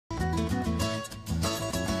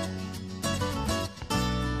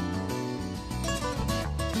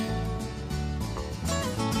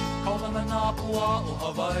Papua o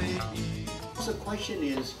Hawai'i. So the question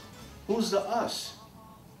is, who's the us?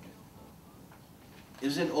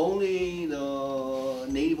 Is it only the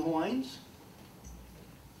Native Hawaiians?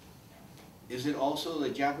 Is it also the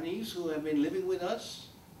Japanese who have been living with us?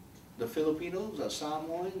 The Filipinos, the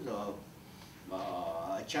Samoans, the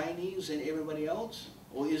Chinese and everybody else?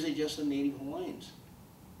 Or is it just the Native Hawaiians?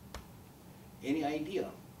 Any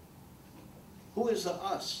idea? Who is the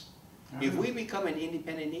us? If we become an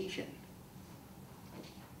independent nation.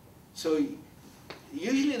 So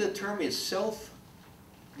usually the term is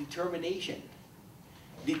self-determination.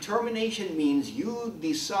 Determination means you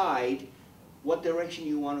decide what direction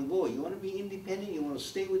you want to go. You want to be independent, you want to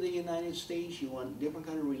stay with the United States, you want a different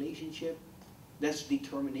kind of relationship. That's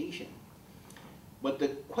determination. But the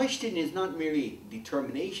question is not merely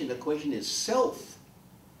determination, the question is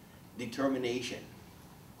self-determination.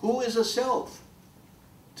 Who is a self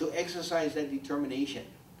to exercise that determination?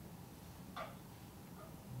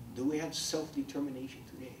 Do we have self-determination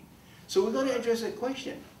today? So we're going to address that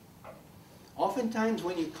question. Oftentimes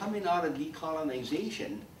when you come in out of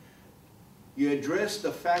decolonization, you address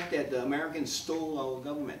the fact that the Americans stole our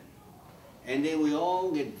government. And then we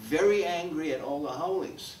all get very angry at all the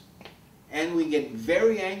haoles. And we get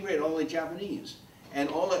very angry at all the Japanese and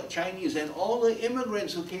all the Chinese and all the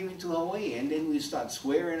immigrants who came into Hawaii. And then we start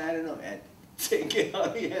swearing, I don't know, at taking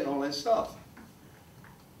out and all that stuff.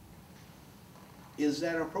 Is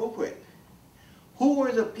that appropriate? Who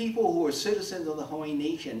were the people who were citizens of the Hawaiian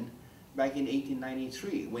nation back in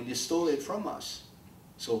 1893 when they stole it from us?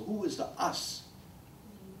 So who is the us?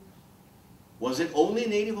 Was it only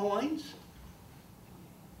Native Hawaiians?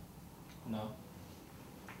 No.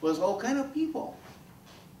 It was all kind of people.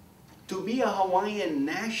 To be a Hawaiian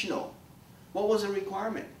national, what was the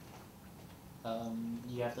requirement?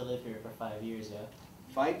 You have to live here for 5 years, yeah?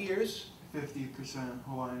 5 years? 50%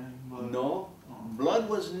 Hawaiian blood. No. Blood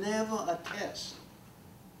was never a test.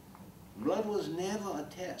 Blood was never a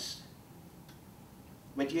test.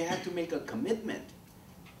 But you had to make a commitment.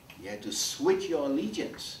 You had to switch your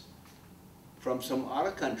allegiance from some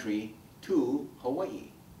other country to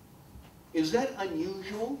Hawaii. Is that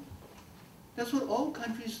unusual? That's what all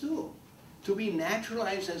countries do. To be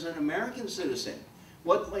naturalized as an American citizen,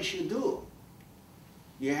 what must you do?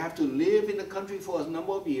 You have to live in the country for a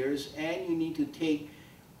number of years and you need to take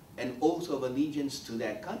an oath of allegiance to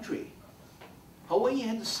that country. Hawaii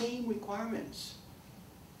had the same requirements.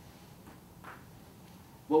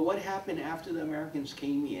 Well, what happened after the Americans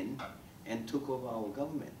came in and took over our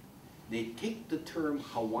government? They take the term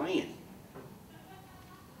Hawaiian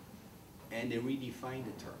and they redefine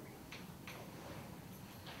the term.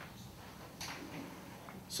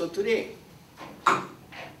 So today,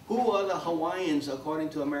 who are the Hawaiians according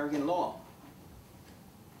to American law?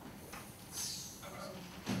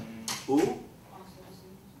 Who?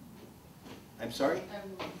 I'm sorry?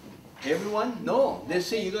 Everyone? No. They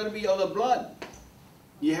say you got to be of the blood.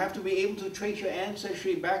 You have to be able to trace your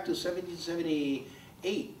ancestry back to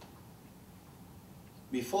 1778,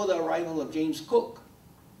 before the arrival of James Cook.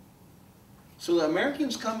 So the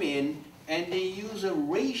Americans come in and they use a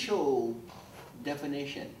racial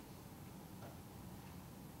definition.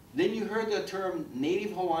 Then you heard the term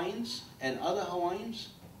Native Hawaiians and other Hawaiians.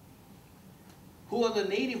 Who are the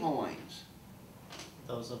Native Hawaiians?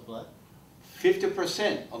 Those of blood?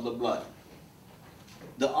 50% of the blood.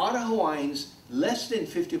 The other Hawaiians, less than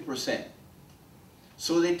 50%.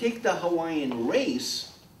 So they take the Hawaiian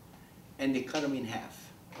race and they cut them in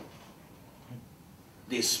half.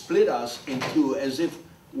 They split us into as if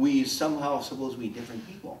we somehow supposed to be different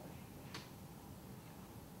people.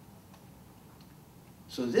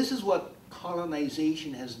 So this is what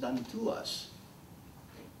colonization has done to us.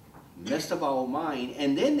 Messed up our mind,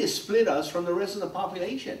 and then they split us from the rest of the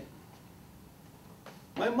population.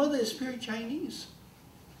 My mother is pure Chinese.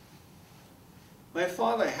 My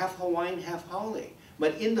father, half Hawaiian, half Haole.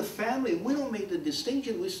 But in the family, we don't make the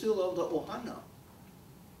distinction. We still love the ohana.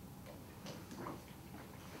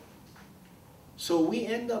 So we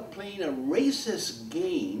end up playing a racist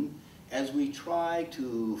game as we try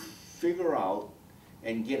to figure out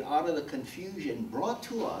and get out of the confusion brought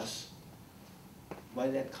to us by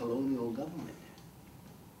that colonial government.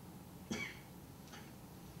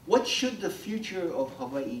 What should the future of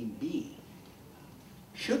Hawaii be?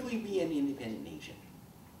 Should we be an independent nation?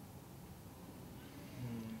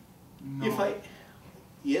 No. If I,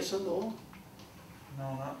 yes or no?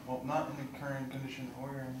 No, not in the current condition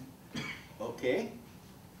we're in. Okay.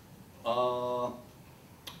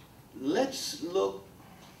 Let's look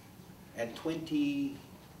at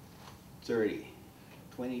 2030,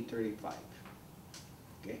 2035.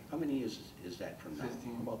 Okay, how many years is that from now?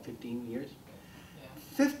 15. About 15 years? Yeah.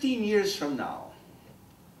 15 years from now,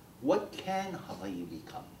 what can Hawaii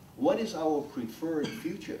become? What is our preferred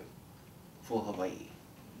future for Hawaii?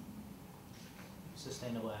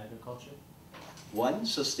 Sustainable agriculture. One,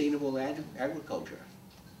 sustainable agriculture.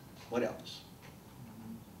 What else?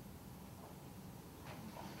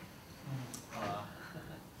 Uh,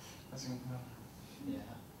 That's in- yeah.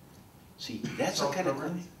 See, that's the kind of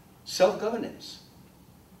Self-governance? self-governance.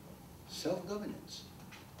 Self-governance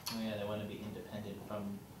Oh yeah, they want to be independent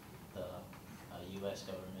from the U.S.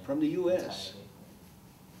 government. from the U.S. entirely.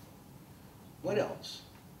 What else?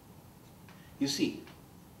 You see,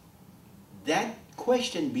 that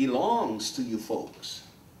question belongs to you folks.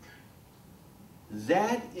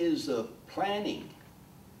 That is the planning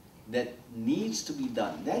that needs to be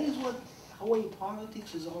done. That is what Hawaii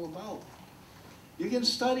politics is all about. You can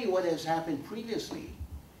study what has happened previously.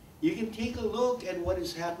 You can take a look at what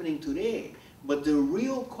is happening today. But the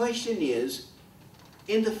real question is,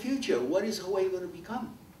 in the future, what is Hawaii going to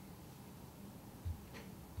become?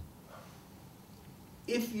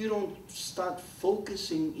 If you don't start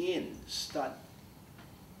focusing in, start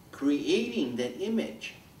creating that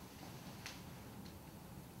image,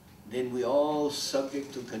 then we're all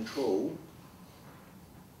subject to control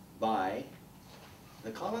by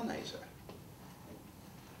the colonizer.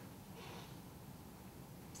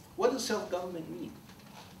 What does self-government mean?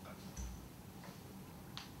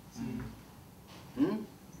 Hmm?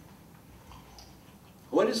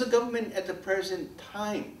 What is the government at the present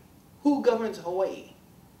time? Who governs Hawaii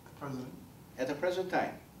The president. at the present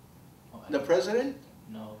time? Oh, The president?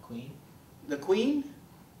 No, Queen. The queen?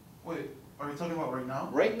 Wait, are you talking about right now?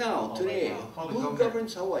 Right now, Oh, today, right now. Oh, the who governor.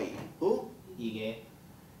 governs Hawaii? Who? Ige.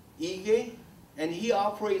 Ige? And he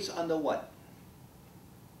operates under what?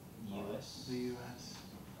 U.S. The U.S.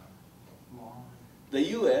 law. The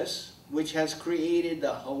U.S., which has created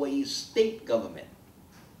the Hawaii state government.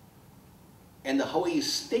 And the Hawaii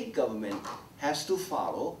state government has to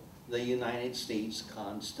follow the United States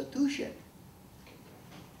Constitution.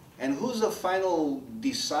 And who's the final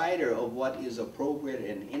decider of what is appropriate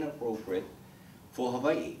and inappropriate for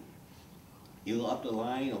Hawaii? You go up the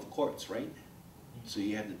line of courts, right? So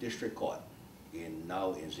you have the district court,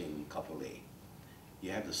 now is in Kapolei.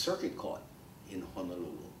 You have the circuit court in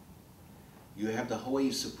Honolulu. You have the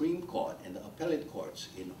Hawaii Supreme Court and the appellate courts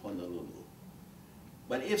in Honolulu.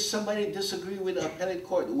 But if somebody disagrees with the appellate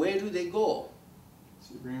court, where do they go?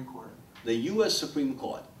 Supreme Court. The U.S. Supreme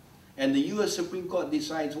Court. And the U.S. Supreme Court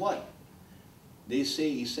decides what? They say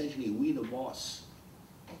essentially, we the boss.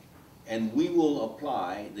 And we will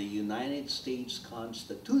apply the United States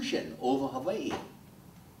Constitution over Hawaii.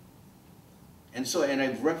 And so, and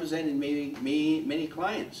I've represented many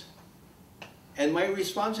clients. And my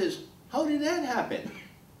response is, how did that happen?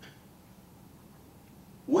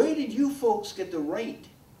 Where did you folks get the right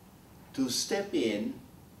to step in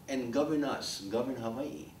and govern us, govern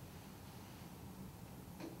Hawaii?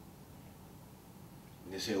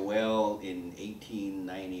 They say, well, in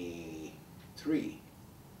 1893,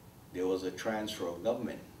 there was a transfer of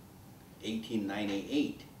government.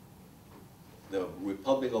 1898, the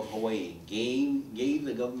Republic of Hawaii gave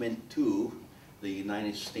the government to the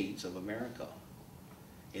United States of America.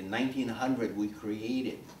 In 1900, we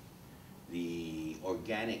created the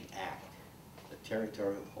Organic Act, the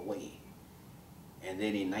Territory of Hawaii. And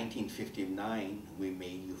then in 1959, we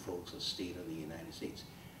made you folks a state of the United States.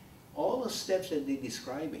 All the steps that they're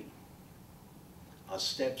describing are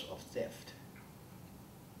steps of theft.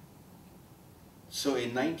 So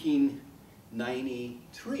in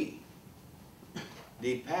 1993,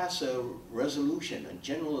 they passed a resolution, a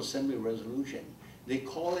General Assembly resolution. They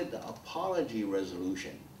call it the Apology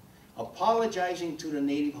Resolution, apologizing to the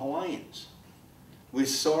Native Hawaiians. We're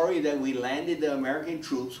sorry that we landed the American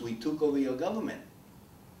troops, we took over your government.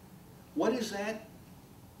 What is that?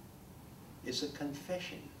 It's a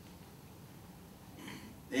confession.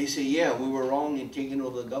 They say, yeah, we were wrong in taking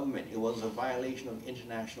over the government. It was a violation of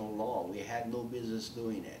international law. We had no business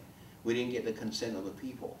doing it. We didn't get the consent of the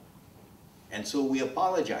people. And so we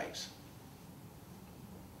apologize.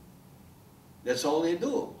 That's all they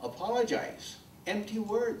do, apologize. Empty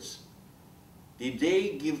words. Did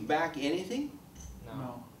they give back anything?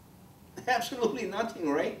 No. Absolutely nothing,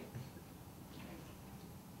 right?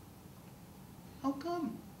 How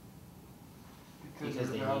come? Because they're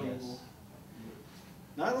they need valuable. us.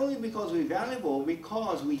 Not only because we're valuable,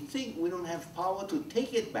 because we think we don't have power to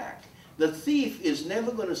take it back. The thief is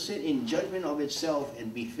never going to sit in judgment of itself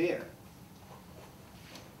and be fair.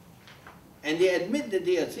 And they admit that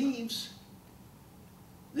they are thieves.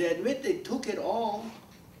 They admit they took it all.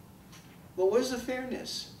 But where's the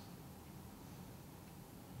fairness?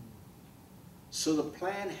 So the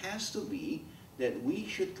plan has to be that we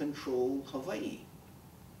should control Hawaii.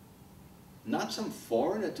 Not some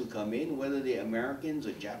foreigner to come in, whether they're Americans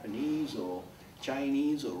or Japanese or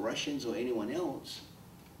Chinese or Russians or anyone else.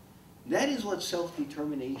 That is what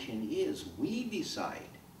self-determination is. We decide.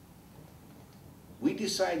 We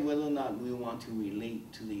decide whether or not we want to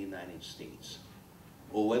relate to the United States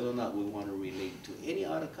or whether or not we want to relate to any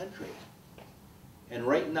other country. And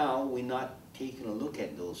right now, we're not taking a look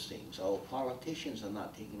at those things. Our politicians are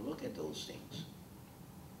not taking a look at those things.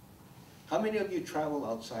 How many of you travel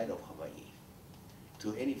outside of Hawaii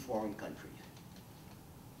to any foreign country?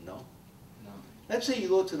 No? No. Let's say you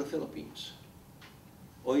go to the Philippines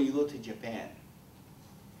or you go to Japan.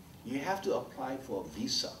 You have to apply for a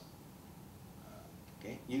visa.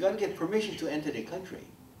 Okay? You got to get permission to enter the country.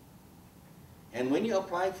 And when you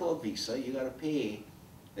apply for a visa, you got to pay,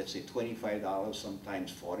 let's say $25,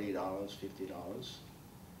 sometimes $40, $50,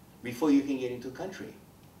 before you can get into the country.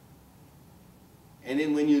 And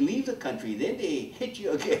then when you leave the country, then they hit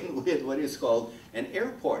you again with what is called an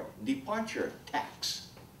airport departure tax.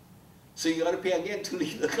 So you got to pay again to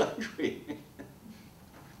leave the country.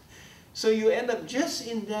 So you end up, just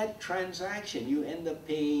in that transaction, you end up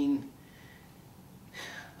paying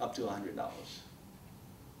up to $100.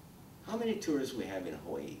 How many tourists we have in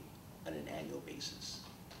Hawaii on an annual basis?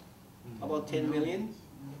 About 10 million?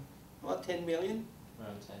 About 10 million?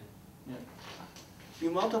 Around 10. Yeah. You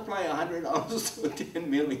multiply $100 to 10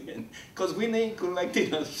 million, because we ain't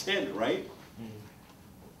collecting a cent, right?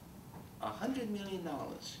 $100 million,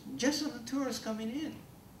 just of the tourists coming in.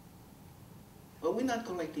 But we're not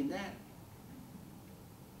collecting that.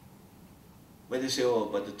 But they say, oh,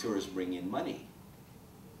 but the tourists bring in money.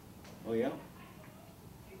 Oh yeah?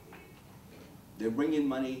 They bring in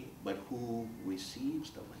money, but who receives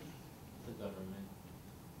the money? The government.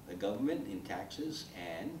 The government in taxes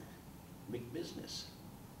and big business.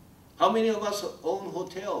 How many of us own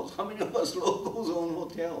hotels? How many of us locals own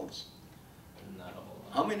hotels? Not a whole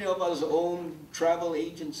lot. How many of us own travel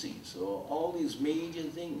agencies or all these major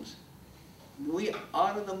things? We are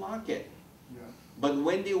out of the market. Yeah. But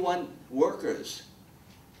when they want workers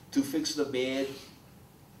to fix the bed,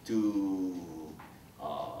 to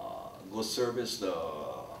go service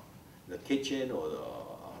the kitchen or the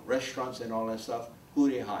restaurants and all that stuff, who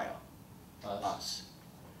they hire? Us.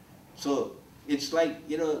 So it's like,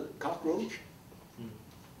 you know, cockroach.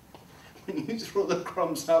 When you throw the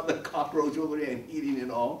crumbs out, the cockroach over there and eating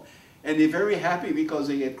it all, and they're very happy because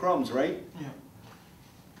they get crumbs, right? Yeah.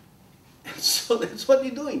 So that's what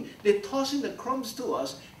they're doing. They're tossing the crumbs to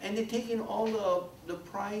us, and they're taking all the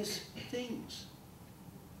prize things.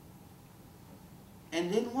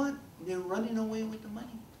 And then what? They're running away with the money.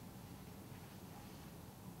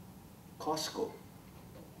 Costco.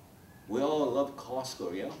 We all love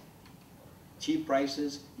Costco, yeah? Cheap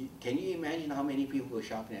prices. Can you imagine how many people are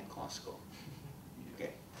shopping at Costco?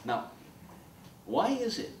 Okay. Now, why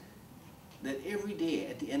is it that every day,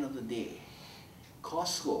 at the end of the day,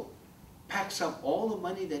 Costco packs up all the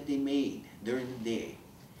money that they made during the day,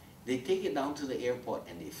 they take it down to the airport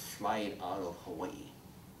and they fly it out of Hawaii?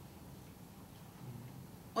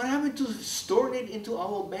 What happened to storing it into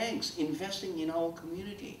our banks, investing in our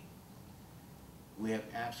community? We have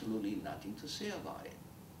absolutely nothing to say about it.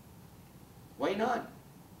 Why not?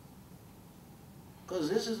 Because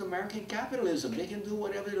this is American capitalism. They can do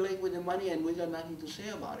whatever they like with the money and we got nothing to say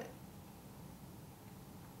about it.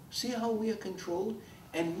 See how we are controlled?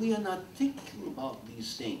 And we are not thinking about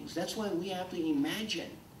these things. That's why we have to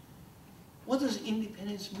imagine. What does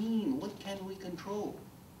independence mean? What can we control?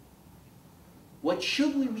 What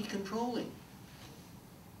should we be controlling?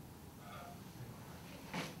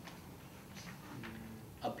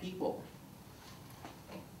 A people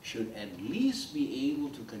should at least be able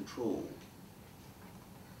to control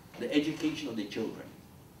the education of their children.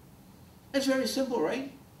 That's very simple,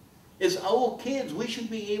 right? It's our kids, we should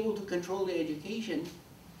be able to control their education.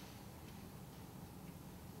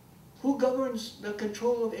 Who governs the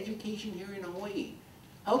control of education here in Hawaii?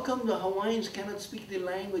 How come the Hawaiians cannot speak the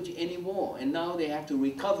language anymore and now they have to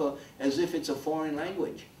recover as if it's a foreign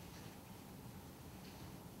language?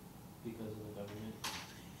 Because of the government.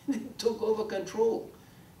 They took over control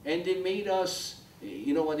and they made us,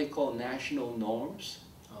 you know what they call national norms?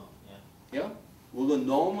 Oh, yeah. Yeah? We're going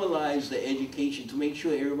to normalize the education to make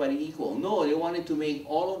sure everybody equal. No, they wanted to make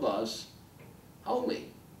all of us haole.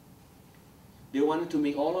 They wanted to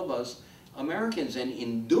make all of us Americans, and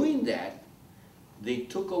in doing that, they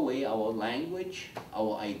took away our language,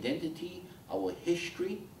 our identity, our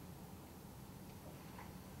history,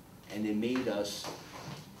 and they made us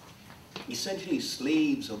essentially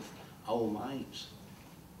slaves of our minds.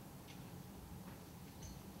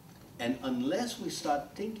 And unless we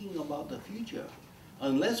start thinking about the future,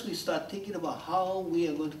 unless we start thinking about how we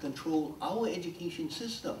are going to control our education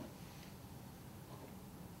system,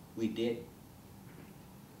 we did.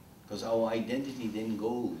 Because our identity then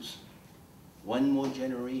goes one more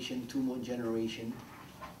generation, two more generation,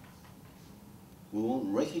 we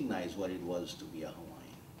won't recognize what it was to be a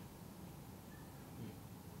Hawaiian.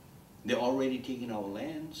 They're already taking our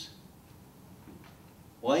lands.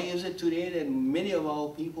 Why is it today that many of our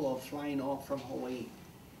people are flying off from Hawaii,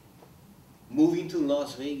 moving to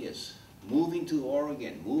Las Vegas, moving to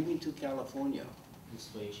Oregon, moving to California?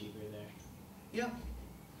 It's way cheaper there. Yeah.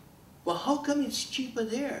 Well, how come it's cheaper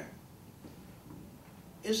there?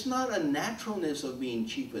 It's not a naturalness of being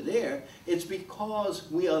cheaper there. It's because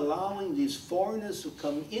we are allowing these foreigners to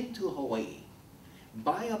come into Hawaii,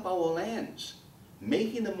 buy up our lands,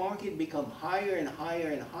 making the market become higher and higher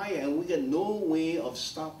and higher, and we got no way of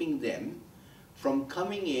stopping them from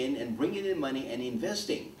coming in and bringing in money and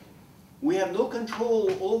investing. We have no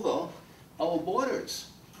control over our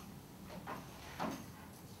borders.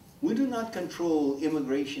 We do not control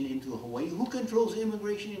immigration into Hawaii. Who controls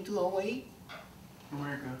immigration into Hawaii?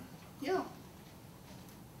 America. Yeah.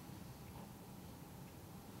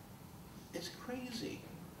 It's crazy.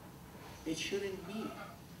 It shouldn't be.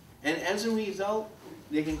 And as a result,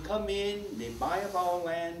 they can come in, they buy up our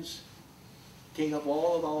lands, take up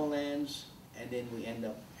all of our lands, and then we end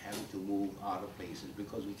up having to move out of places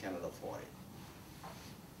because we cannot afford it.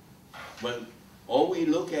 But all we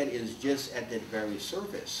look at is just at that very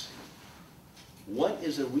surface. What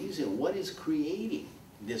is the reason? What is creating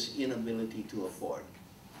this inability to afford?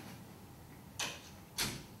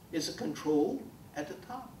 It's a control at the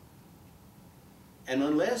top. And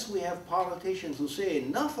unless we have politicians who say,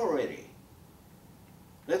 enough already,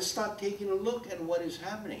 let's start taking a look at what is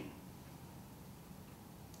happening.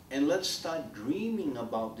 And let's start dreaming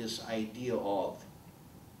about this idea of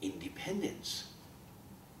independence.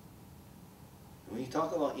 When you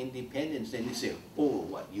talk about independence, then you say, oh,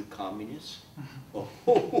 what, you communists? Oh,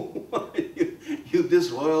 what, you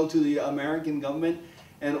disloyal to the American government?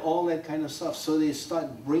 And all that kind of stuff. So they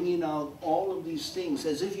start bringing out all of these things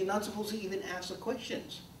as if you're not supposed to even ask the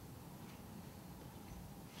questions.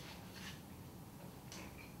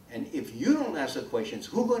 And if you don't ask the questions,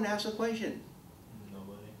 who's going to ask the question?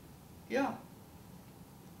 Nobody. Yeah.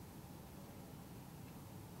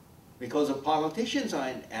 Because the politicians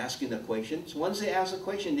aren't asking the questions. Once they ask the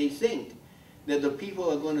question, they think that the people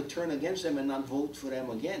are going to turn against them and not vote for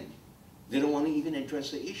them again. They don't want to even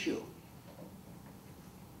address the issue.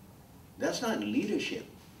 That's not leadership.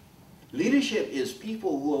 Leadership is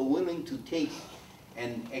people who are willing to take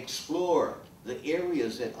and explore the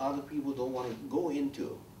areas that other people don't want to go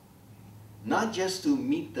into. Not just to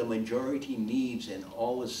meet the majority needs and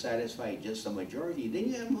always satisfy just the majority, then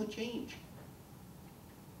you have no change.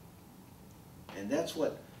 And that's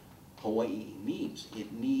what Hawaii needs.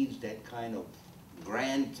 It needs that kind of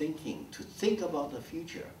grand thinking, to think about the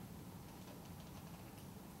future.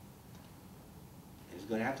 It's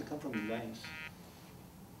going to have to come from you guys.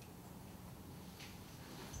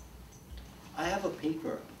 I have a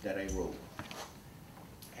paper that I wrote,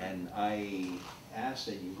 and I ask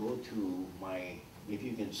that you go to my, if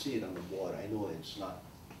you can see it on the board, I know it's not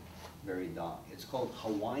very dark. It's called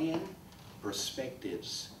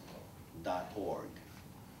HawaiianPerspectives.org.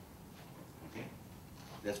 Okay?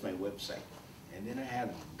 That's my website. And then I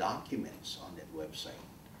have documents on that website.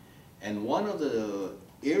 And one of the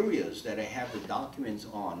areas that I have the documents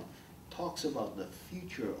on talks about the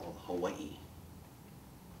future of Hawaii.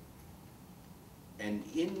 And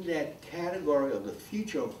in that category of the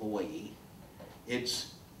future of Hawaii,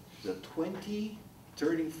 it's the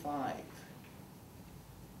 2035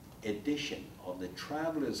 edition of the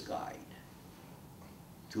Traveler's Guide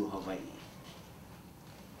to Hawaii.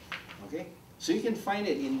 Okay? So you can find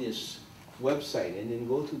it in this website and then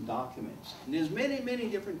go to documents. And there's many, many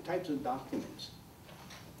different types of documents.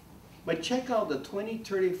 But check out the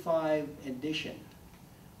 2035 edition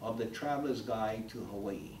of the Traveler's Guide to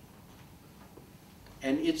Hawaii.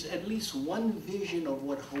 And it's at least one vision of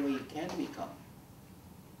what Hawaii can become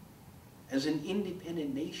as an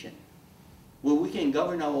independent nation, where we can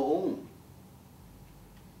govern our own.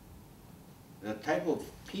 The type of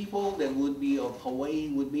people that would be of Hawaii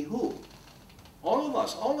would be who? All of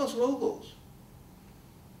us locals.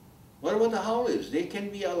 What about the Howlers? They can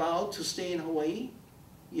be allowed to stay in Hawaii?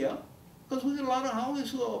 Yeah, because we got a lot of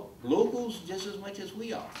Howlers who are locals just as much as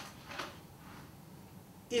we are.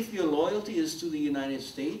 If your loyalty is to the United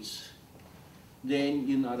States, then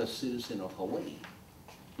you're not a citizen of Hawaii.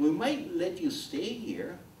 We might let you stay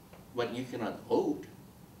here, but you cannot vote.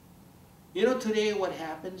 You know, today what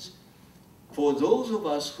happens? For those of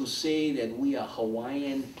us who say that we are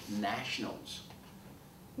Hawaiian nationals,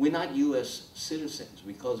 we're not U.S. citizens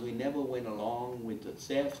because we never went along with the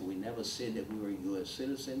theft. We never said that we were U.S.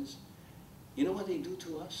 citizens. You know what they do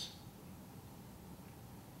to us?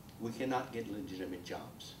 We cannot get legitimate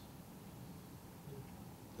jobs.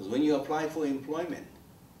 Because when you apply for employment,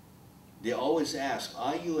 they always ask,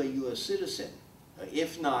 are you a U.S. citizen?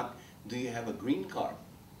 If not, do you have a green card?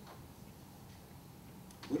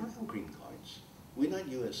 We don't have green cards. We're not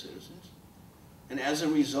U.S. citizens. And as a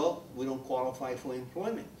result, we don't qualify for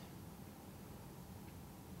employment.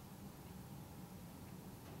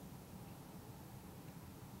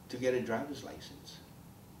 To get a driver's license.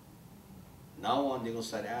 Now on, they're going to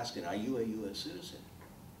start asking, are you a U.S. citizen?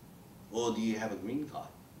 Or do you have a green card?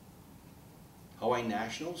 Hawaiian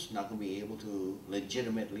nationals not going to be able to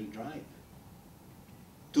legitimately drive.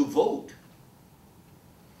 To vote,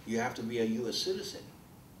 you have to be a U.S. citizen.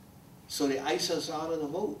 So they ice us out of the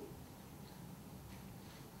vote.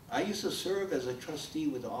 I used to serve as a trustee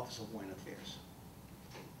with the Office of Hawaiian Affairs.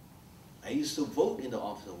 I used to vote in the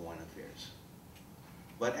Office of Hawaiian Affairs.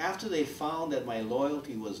 But after they found that my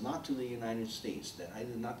loyalty was not to the United States, that I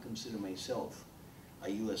did not consider myself a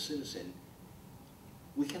U.S. citizen,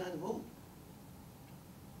 we cannot vote.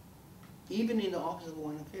 Even in the Office of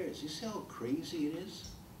Hawaiian Affairs. You see how crazy it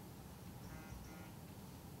is?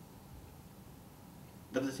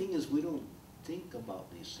 But the thing is, we don't think about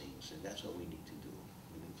these things, and that's what we need to do.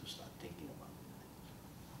 We need to start thinking about things.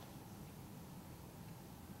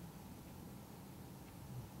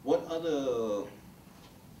 What other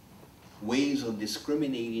ways of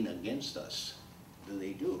discriminating against us do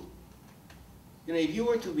they do? You know, if you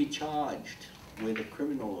were to be charged with a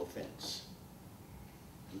criminal offense,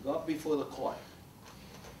 you go up before the court,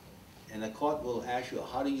 and the court will ask you,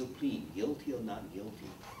 how do you plead, guilty or not guilty?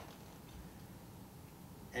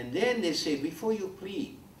 And then they say, before you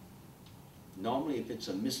plead, normally if it's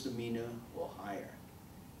a misdemeanor or higher,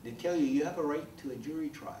 they tell you you have a right to a jury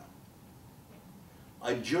trial.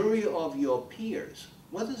 A jury of your peers.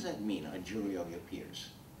 What does that mean, a jury of your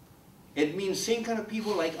peers? It means same kind of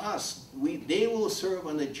people like us. They will serve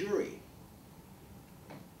on the jury.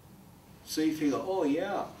 So you figure, oh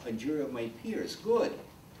yeah, a jury of my peers, good.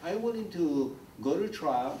 I'm willing to go to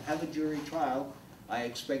trial, have a jury trial. I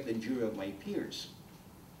expect a jury of my peers.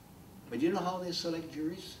 But you know how they select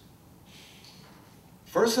juries?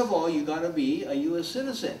 First of all, you gotta be a U.S.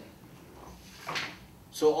 citizen.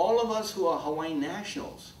 So all of us who are Hawaiian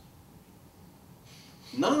nationals,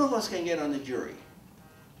 none of us can get on the jury.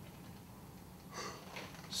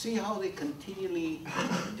 See how they continually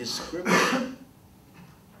discriminate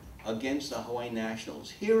against the Hawaiian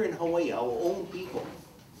nationals. Here in Hawaii, our own people.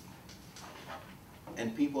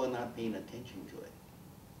 And people are not paying attention to it.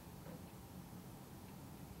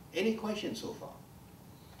 Any questions so far?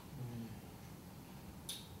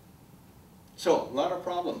 So, a lot of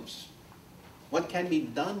problems. What can be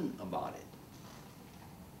done about it?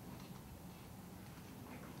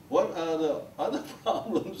 What are the other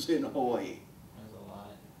problems in Hawaii? There's a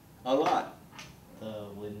lot. A lot. The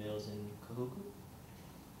windmills in Kahuku?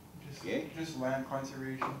 Just land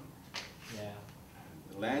conservation. Yeah.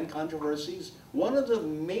 Land controversies. One of the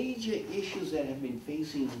major issues that have been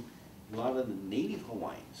facing a lot of the Native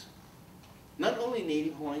Hawaiians, not only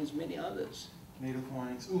Native Hawaiians, many others. Native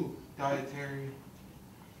Hawaiians. Ooh, dietary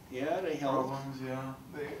Yeah, they help. problems, yeah.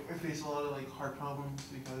 They face a lot of like heart problems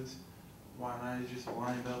because Wai'anae is just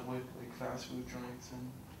lined up with like fast food joints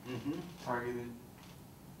and targeted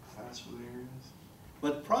fast food areas.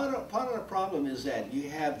 But part of the problem is that you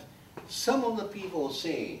have some of the people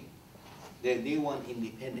say that they want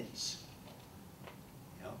independence.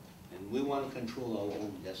 You know? And we want to control our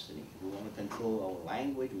own destiny. We want to control our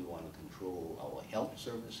language. We want to control our health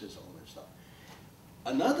services, all that stuff.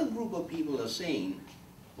 Another group of people are saying,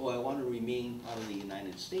 oh, I want to remain part of the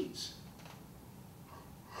United States.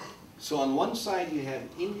 So on one side you have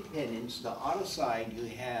independence, the other side you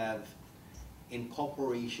have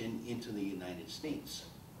incorporation into the United States,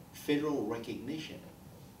 federal recognition.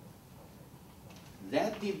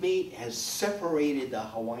 That debate has separated the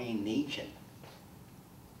Hawaiian nation.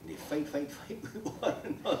 They fight with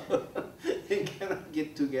one another. They cannot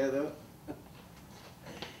get together.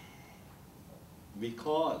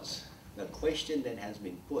 Because the question that has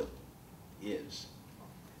been put is,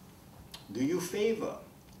 do you favor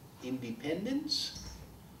independence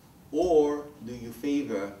or do you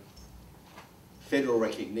favor federal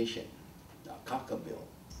recognition, the Kaka bill,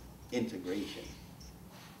 integration?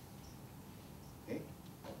 Okay?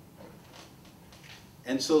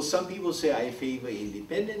 And so some people say I favor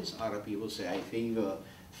independence, other people say I favor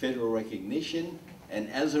federal recognition, and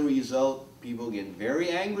as a result, people get very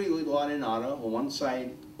angry with one another, on one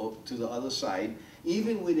side to the other side,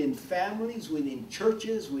 even within families, within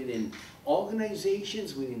churches, within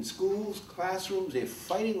organizations, within schools, classrooms, they're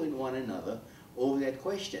fighting with one another over that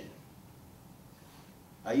question.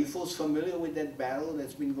 Are you folks familiar with that battle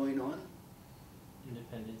that's been going on?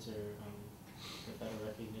 Independence or the federal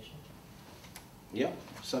recognition? Yeah,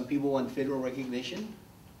 some people want federal recognition,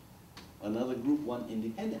 another group want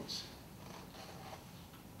independence.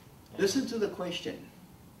 Yeah. Listen to the question.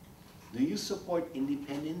 Do you support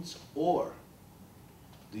independence or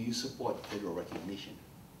do you support federal recognition?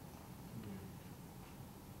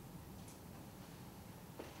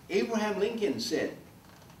 Abraham Lincoln said,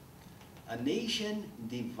 "A nation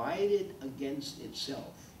divided against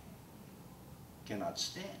itself cannot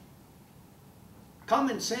stand."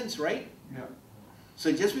 Common sense, right? Yeah.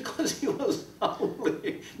 So just because he was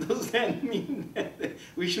howling, does that mean that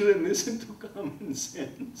we shouldn't listen to common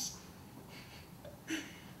sense?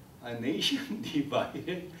 A nation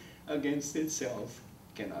divided against itself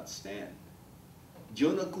cannot stand.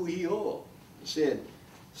 Jonah Kuhio said,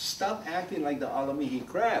 "Stop acting like the Alamihi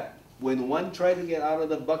crab. When one tried to get out of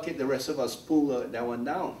the bucket, the rest of us pull that one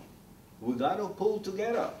down. We got to pull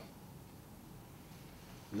together."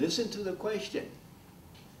 Listen to the question.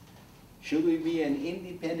 Should we be an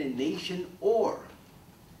independent nation or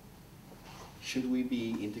should we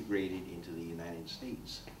be integrated into the United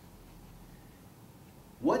States?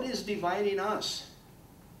 What is dividing us?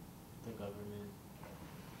 The government.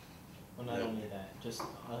 Well, not only that, just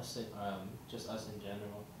us in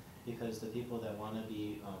general. Because the people that want to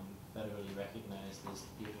be federally recognized is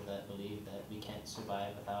the people that believe that we can't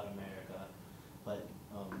survive without America. But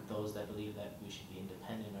those that believe that we should be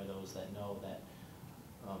independent are those that know that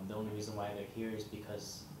the only reason why they're here is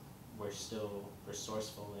because we're still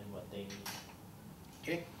resourceful in what they need.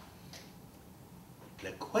 Okay.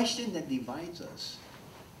 The question that divides us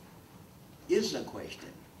is the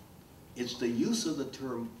question. It's the use of the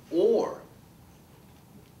term or.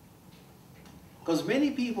 Because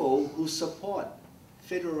many people who support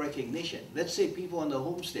federal recognition, let's say people on the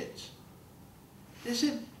homesteads, they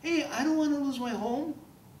said, "Hey, I don't want to lose my home."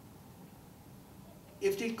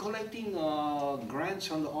 If they're collecting grants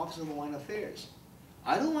from the Office of Hawaiian Affairs,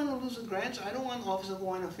 I don't want to lose the grants. I don't want Office of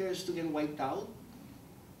Hawaiian Affairs to get wiped out.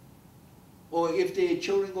 Or if their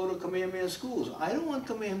children go to Kamehameha schools, I don't want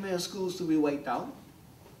Kamehameha schools to be wiped out.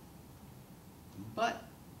 But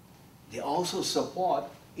they also support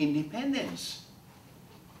independence.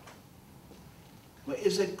 But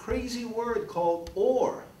it's a crazy word called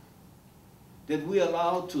 "or" that we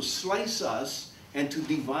allow to slice us and to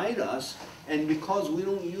divide us, and because we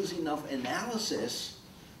don't use enough analysis,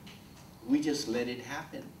 we just let it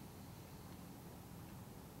happen.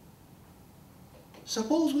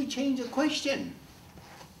 Suppose we change the question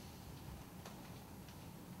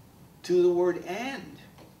to the word "and."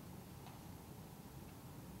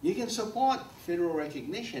 You can support federal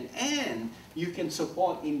recognition and you can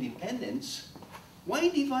support independence. Why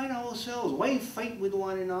divide ourselves? Why fight with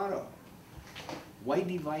one another? Why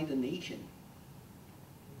divide the nation?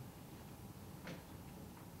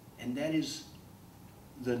 And that is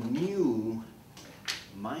the new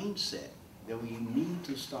mindset that we need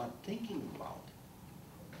to start thinking about.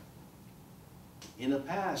 In the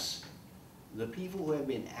past, the people who have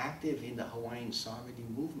been active in the Hawaiian sovereignty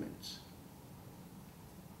movements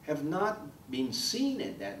have not been seen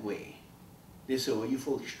it that way. They say, "Well, you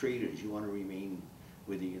folks traitors, you want to remain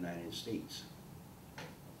with the United States."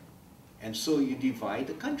 And so you divide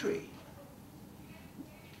the country.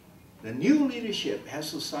 The new leadership has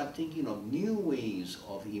to start thinking of new ways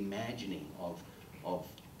of imagining, of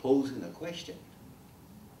posing a question.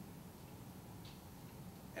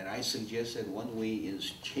 And I suggest that one way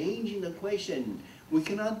is changing the question. We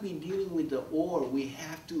cannot be dealing with the "or." We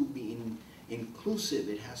have to be inclusive.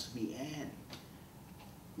 It has to be "and."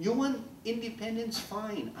 You want independence?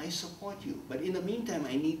 Fine, I support you. But in the meantime,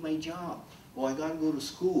 I need my job. Or I gotta go to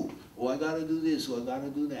school. Or I gotta do this, or I gotta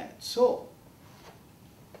do that. So,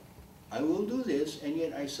 I will do this, and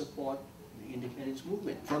yet I support the independence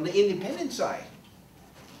movement. From the independent side,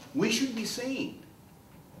 we should be saying,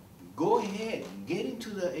 go ahead, get into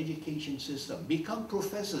the education system, become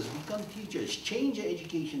professors, become teachers, change the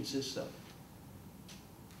education system.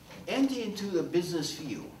 Enter into the business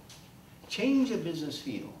field, change the business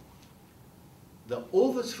field. The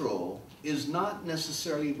overthrow is not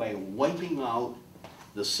necessarily by wiping out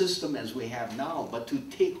the system as we have now, but to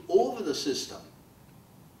take over the system,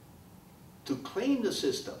 to claim the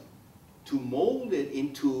system, to mold it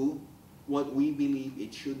into what we believe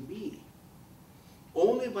it should be.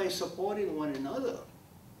 Only by supporting one another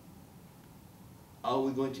are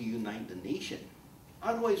we going to unite the nation.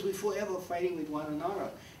 Otherwise, we're forever fighting with one another.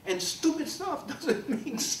 And stupid stuff doesn't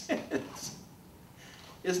make sense.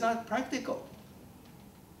 It's not practical.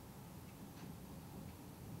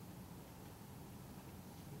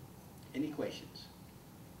 Any questions?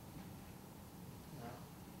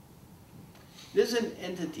 There's an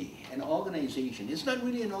entity, an organization. It's not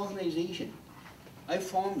really an organization. I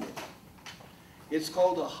formed it. It's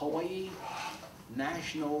called the Hawaiʻi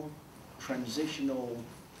National Transitional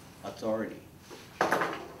Authority.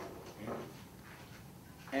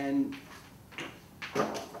 And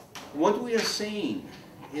what we are saying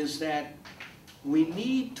is that we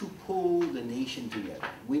need to pull the nation together.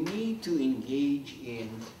 We need to engage in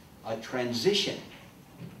a transition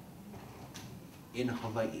in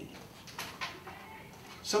Hawaii.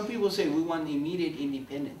 Some people say we want immediate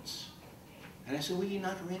independence. And I said, we're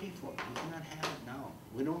not ready for it. We cannot have it now.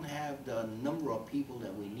 We don't have the number of people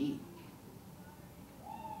that we need.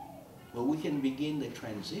 But we can begin the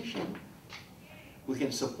transition. We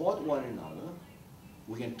can support one another.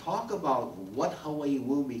 We can talk about what Hawaii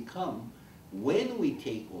will become when we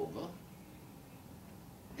take over.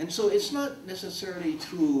 And so it's not necessarily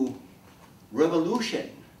through revolution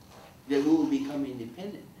that we will become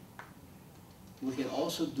independent. We can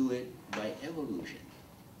also do it by evolution.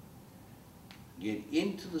 Get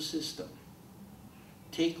into the system.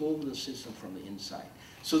 Take over the system from the inside.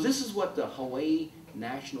 So this is what the Hawaii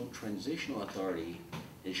National Transitional Authority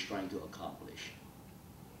is trying to accomplish.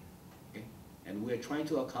 Okay? And we're trying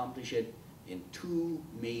to accomplish it in two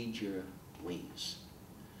major ways.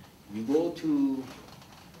 You go to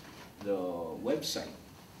the website,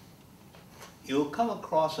 you'll come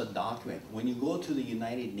across a document. When you go to the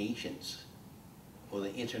United Nations or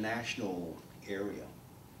the international area,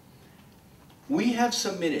 we have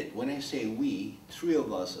submitted, when I say we, 3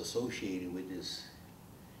 of us associated with this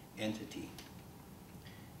entity.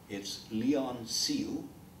 It's Leon Siu,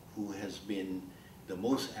 who has been the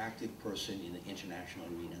most active person in the international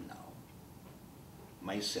arena now.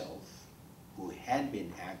 Myself, who had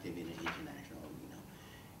been active in the international arena.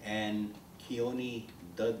 And Keone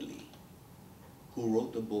Dudley, who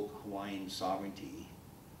wrote the book Hawaiian Sovereignty.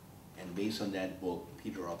 And based on that book,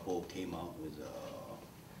 Peter Apo came out with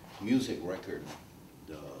a music record,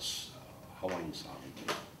 the Hawaiian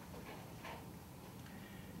Sovereignty.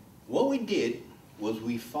 What we did was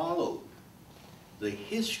we followed the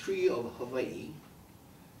history of Hawaii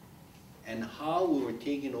and how we were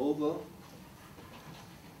taken over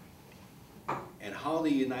and how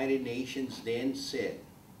the United Nations then said,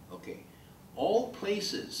 okay, all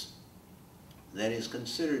places that is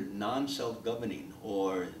considered non-self-governing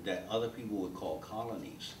or that other people would call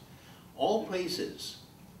colonies, all places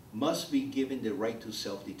must be given the right to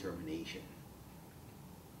self-determination.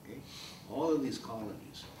 Okay? All of these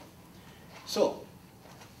colonies. So,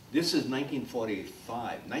 this is 1945.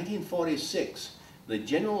 1946, the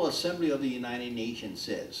General Assembly of the United Nations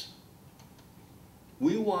says,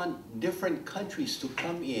 we want different countries to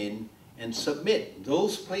come in and submit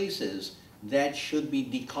those places that should be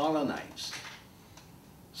decolonized.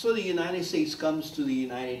 So the United States comes to the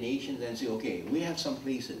United Nations and says, okay, we have some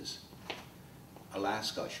places.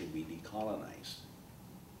 Alaska should be decolonized.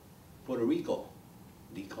 Puerto Rico,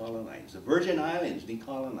 decolonized. The Virgin Islands,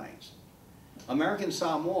 decolonized. American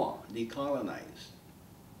Samoa, decolonized.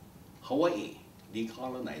 Hawaii,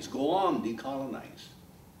 decolonized. Guam, decolonized.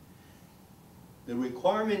 The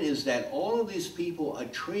requirement is that all of these people are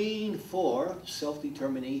trained for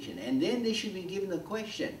self-determination, and then they should be given a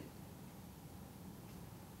question.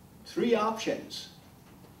 3 options.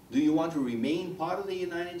 Do you want to remain part of the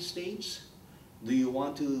United States? Do you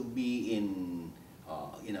want to be in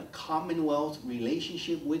a commonwealth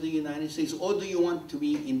relationship with the United States? Or do you want to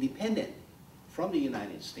be independent from the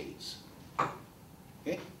United States?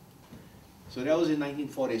 Okay? So that was in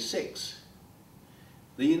 1946.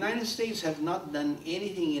 The United States have not done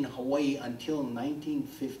anything in Hawaii until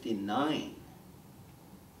 1959.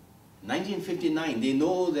 1959, they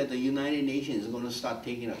know that the United Nations is going to start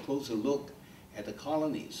taking a closer look at the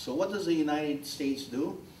colonies. So what does the United States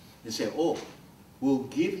do? They say, oh, we'll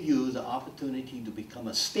give you the opportunity to become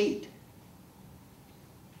a state.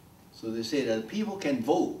 So they say that people can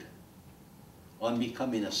vote on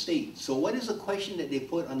becoming a state. So what is the question that they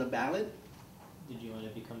put on the ballot? Did you want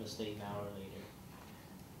to become a state now or later?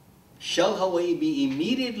 Shall Hawaii be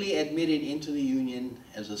immediately admitted into the Union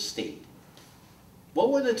as a state?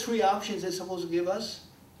 What were the 3 options they're supposed to give us?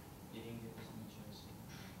 They didn't give us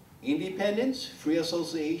any choice. Independence, free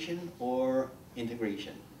association, or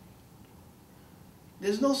integration.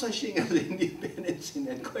 There's no such thing as independence in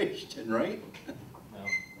that question, right? No.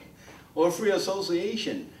 Or free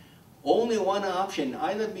association. Only one option,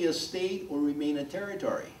 either be a state or remain a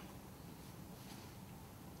territory.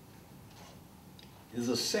 There's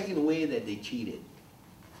a second way that they cheated.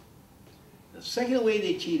 The second way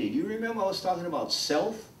they cheated, you remember I was talking about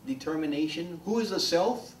self-determination? Who is the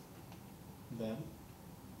self? Them?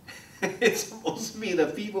 It's supposed to be the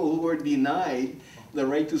people who were denied the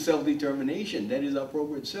right to self-determination. That is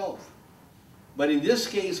appropriate self. But in this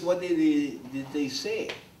case, what did they say?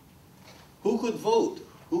 Who could vote?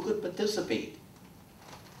 Who could participate?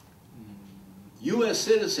 U.S.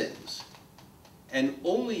 citizens, and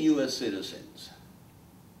only U.S. citizens.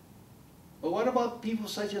 But what about people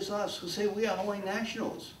such as us who say we are Hawaiian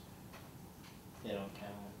nationals? They don't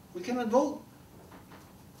count. We cannot vote.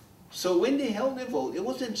 So when they held their vote, it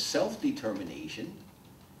wasn't self-determination.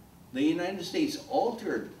 The United States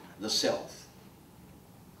altered the self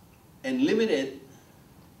and limited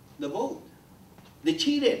the vote. They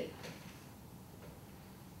cheated.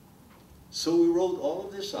 So we wrote all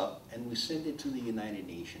of this up and we sent it to the United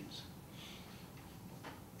Nations.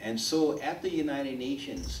 And so at the United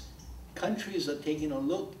Nations, countries are taking a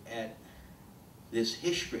look at this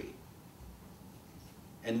history.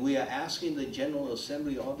 And we are asking the General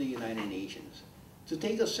Assembly of the United Nations to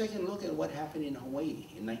take a second look at what happened in Hawaii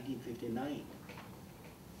in 1959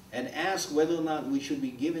 and ask whether or not we should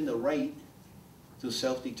be given the right to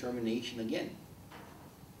self-determination again,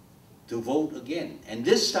 to vote again. And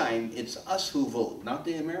this time, it's us who vote, not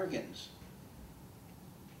the Americans.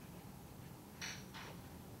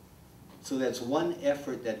 So that's one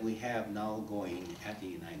effort that we have now going at the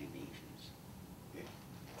United Nations. Okay.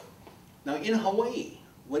 Now in Hawaii,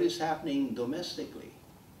 what is happening domestically?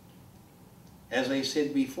 As I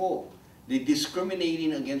said before, they're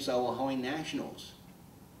discriminating against our Hawaiian nationals.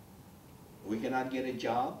 We cannot get a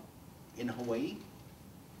job in Hawaii.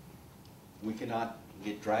 We cannot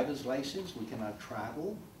get driver's license. We cannot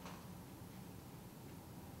travel.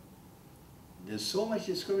 There's so much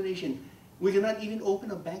discrimination. We cannot even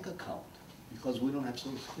open a bank account because we don't have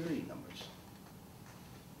Social Security numbers.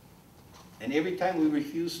 And every time we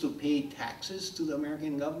refuse to pay taxes to the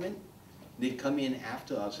American government, they come in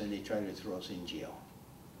after us and they try to throw us in jail.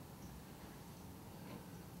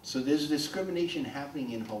 So there's discrimination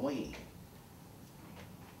happening in Hawaii.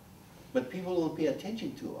 But people don't pay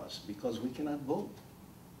attention to us because we cannot vote.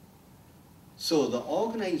 So the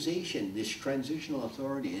organization, this transitional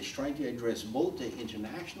authority, is trying to address both the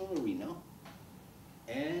international arena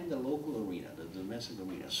and the local arena, the domestic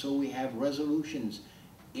arena. So we have resolutions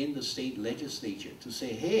in the state legislature to say,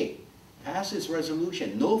 hey, pass this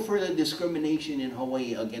resolution, no further discrimination in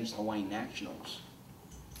Hawaii against Hawaiian nationals.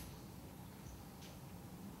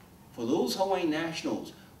 For those Hawaiian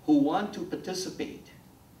nationals who want to participate,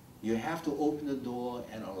 you have to open the door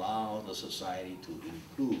and allow the society to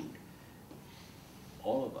include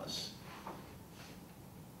all of us.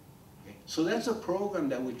 Okay? So that's a program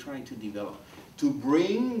that we're trying to develop, to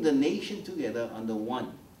bring the nation together under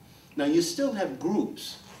one. Now you still have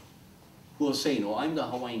groups who are saying, oh, I'm the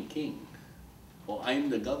Hawaiian king, or I'm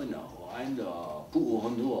the governor, or I'm the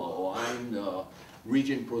pu'uhonua, or I'm the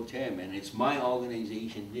regent pro tem, and it's my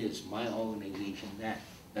organization this, my organization that.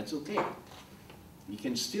 That's okay. You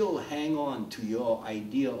can still hang on to your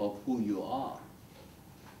idea of who you are.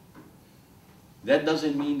 That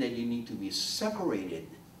doesn't mean that you need to be separated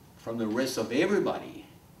from the rest of everybody.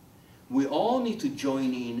 We all need to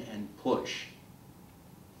join in and push.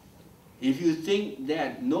 If you think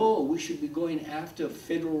that, no, we should be going after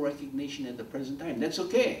federal recognition at the present time, that's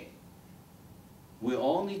okay. We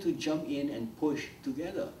all need to jump in and push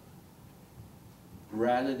together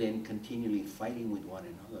rather than continually fighting with one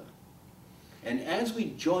another. And as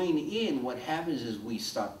we join in, what happens is we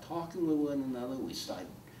start talking with one another, we start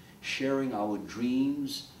sharing our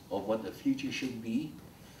dreams of what the future should be.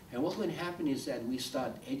 And what's going to happen is that we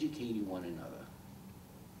start educating one another.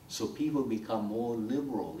 So people become more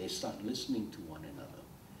liberal, they start listening to one another.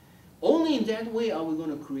 Only in that way are we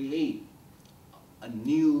going to create a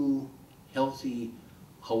new, healthy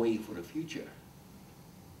Hawaii for the future.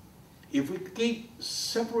 If we keep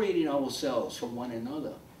separating ourselves from one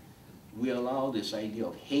another, we allow this idea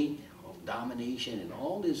of hate, of domination, and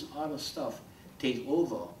all this other stuff take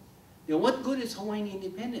over. You know, what good is Hawaiian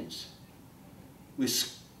independence? We're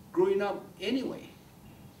screwing up anyway.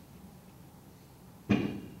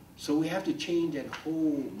 So we have to change that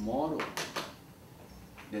whole model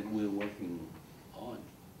that we're working on.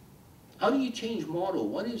 How do you change model?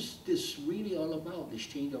 What is this really all about, this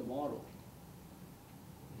change of model?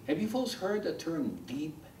 Have you folks heard the term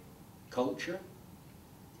deep culture?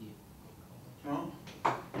 Deep. No?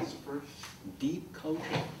 Deep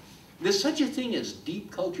culture. There's such a thing as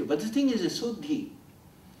deep culture, but the thing is, it's so deep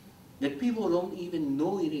that people don't even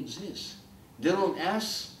know it exists. They don't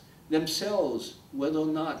ask themselves whether or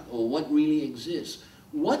not, or what really exists.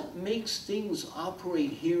 What makes things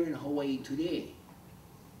operate here in Hawaii today?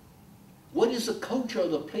 What is the culture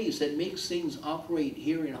of the place that makes things operate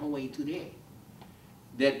here in Hawaii today?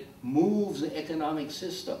 That moves the economic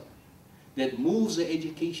system, that moves the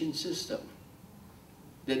education system,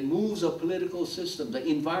 that moves the political system, the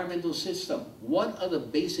environmental system. What are the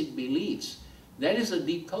basic beliefs? That is a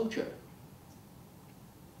deep culture.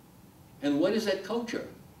 And what is that culture?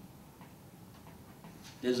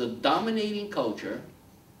 There's a dominating culture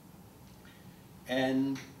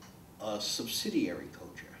and a subsidiary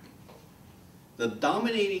culture. The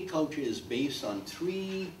dominating culture is based on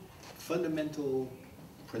three fundamental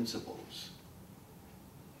principles.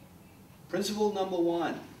 Principle number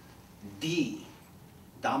one, D,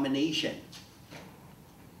 domination.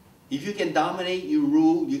 If you can dominate, you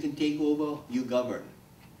rule, you can take over, you govern.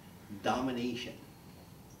 Domination.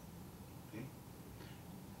 Okay?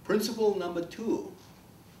 Principle number two,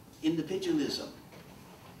 individualism.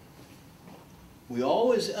 We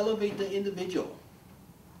always elevate the individual.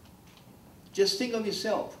 Just think of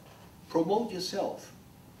yourself. Promote yourself.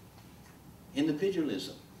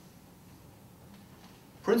 Individualism.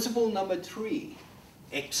 Principle number three,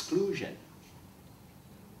 exclusion.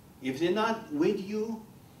 If they're not with you,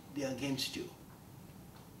 they're against you.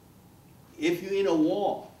 If you're in a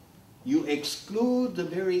war, you exclude the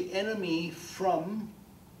very enemy from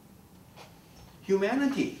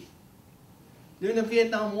humanity. During the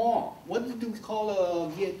Vietnam War, what did we call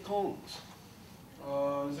Viet Congs?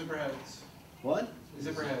 Zipperheads. What?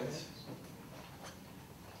 Zipperheads.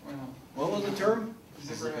 What was the term?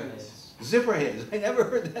 Zipperheads. Zipperheads. I never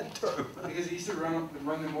heard that term. Because he used to run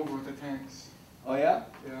them over with the tanks. Oh yeah?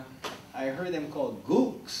 Yeah. I heard them called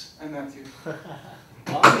gooks. And that too.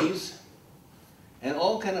 Armies. And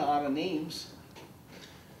all kind of other names.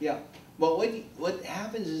 Yeah. But what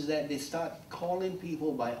happens is that they start calling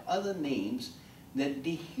people by other names that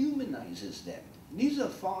dehumanizes them. These are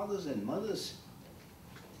fathers and mothers.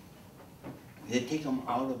 They take them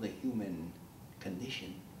out of the human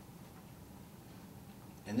condition.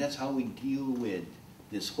 And that's how we deal with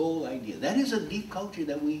this whole idea. That is a deep culture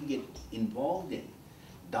that we get involved in.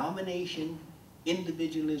 Domination,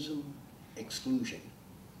 individualism, exclusion.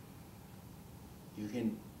 You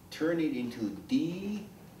can turn it into D-I-E.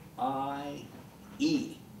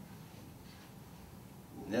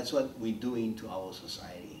 And that's what we're doing to our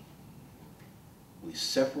society. We're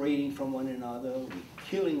separating from one another, we're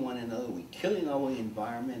killing one another, we're killing our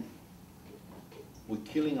environment, we're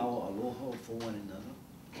killing our aloha for one another.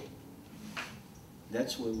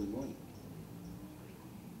 That's where we're going.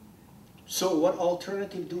 So what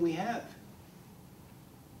alternative do we have?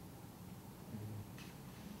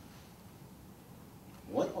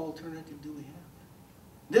 What alternative do we have?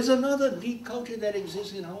 There's another deep culture that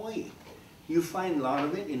exists in Hawaii. You find a lot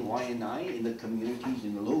of it in Wai'anae, in the communities,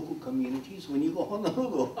 in the local communities. When you go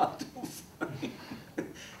Honolulu, hard to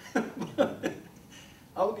find.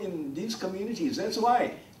 Out in these communities, that's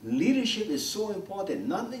why leadership is so important.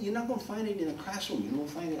 Not that you're not going to find it in a classroom, you're going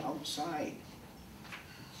to find it outside.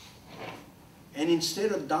 And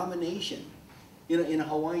instead of domination, you know, in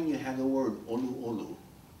Hawaiian you have the word olu olu.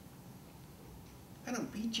 Kind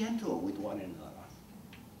of be gentle with one another.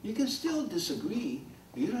 You can still disagree,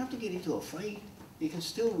 but you don't have to get into a fight. You can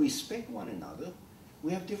still respect one another.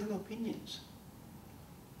 We have different opinions.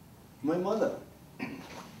 My mother,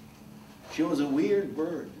 she was a weird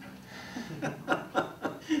bird.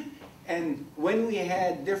 And when we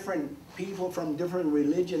had different people from different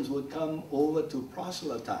religions would come over to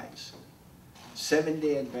proselytize,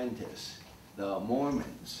 Seventh-day Adventists, the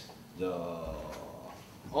Mormons,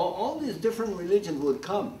 all these different religions would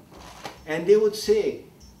come, and they would say,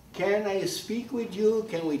 "Can I speak with you?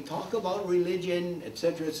 Can we talk about religion,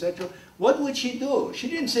 etc., etc.?" What would she do? She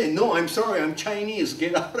didn't say, "No, I'm sorry, I'm Chinese,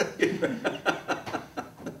 get out of here."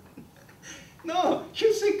 No,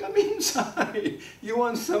 she'll say, "Come inside. You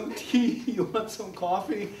want some tea? You want some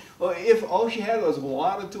coffee?" Or if all she had was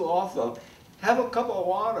water to offer, have a cup of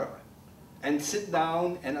water and sit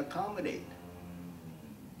down and accommodate.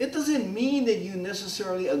 It doesn't mean that you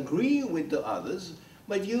necessarily agree with the others,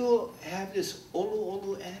 but you have this olu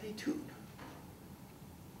olu attitude.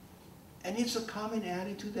 And it's a common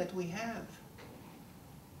attitude that we have.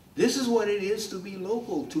 This is what it is to be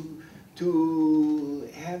local, to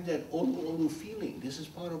have that olu olu feeling. This is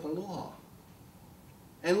part of aloha.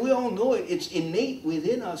 And we all know it. It's innate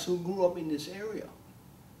within us who grew up in this area.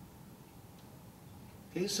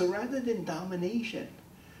 Okay, so rather than domination,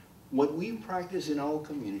 what we practice in our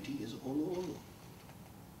community is olu olu.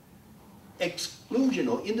 Exclusion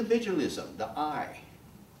or individualism, the I.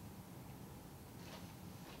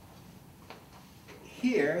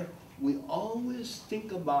 Here, we always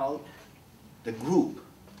think about the group.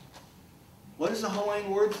 What is the Hawaiian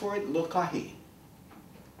word for it? Lokahi.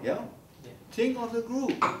 Yeah? Think of the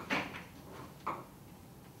group.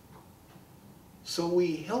 So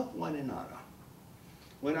we help one another.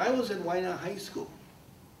 When I was at Wai'anae High School,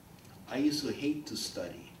 I used to hate to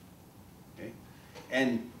study. Okay?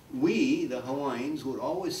 And we, the Hawaiians, would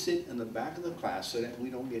always sit in the back of the class so that we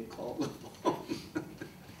don't get called upon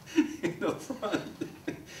in the front.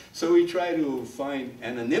 So we try to find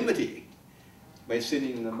anonymity by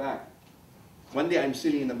sitting in the back. One day I'm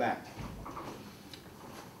sitting in the back.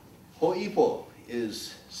 Ho'ipo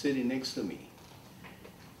is sitting next to me.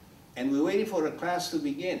 And we're waiting for the class to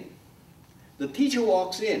begin. The teacher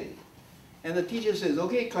walks in, and the teacher says,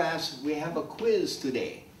 okay class, we have a quiz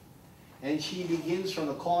today. And she begins from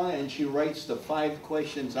the corner and she writes the 5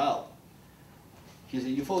 questions out. She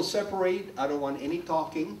said, you folks separate, I don't want any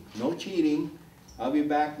talking, no cheating. I'll be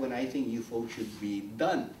back when I think you folks should be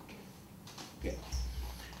done. Okay.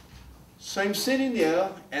 So I'm sitting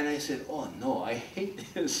there and I said, oh no, I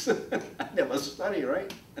hate this. I never study,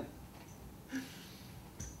 right?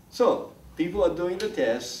 So, people are doing the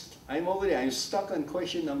test. I'm over there, I'm stuck on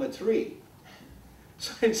question number 3.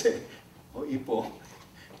 So I said, oh Ipo,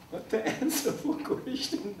 what's the answer for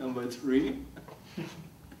question number 3?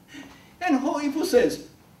 And Ho'ipo says,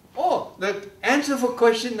 oh, the answer for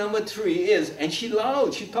question number 3 is, and she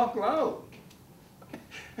talked loud.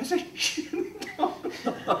 I said, she didn't talk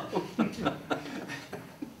loud.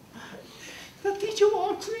 The teacher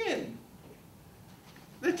walks in.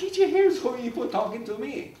 The teacher hears Ho'ipo talking to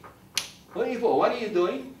me. Ho'ipo, what are you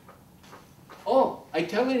doing? Oh, I'm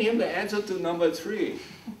telling him the answer to number 3.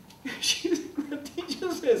 The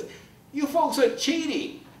teacher says, you folks are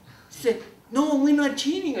cheating. She said, no, we're not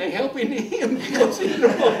cheating. I'm helping him because he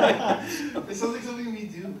knows. It sounds like something we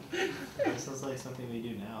do. It sounds like something we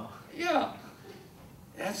do now. Yeah.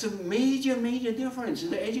 That's a major, major difference.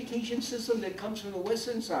 The education system that comes from the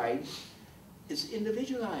Western side is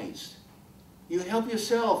individualized. You help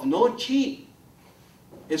yourself, no cheat.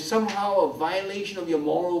 It's somehow a violation of your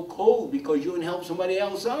moral code because you can help somebody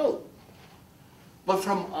else out. But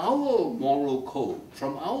from our moral code,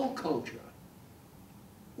 from our culture,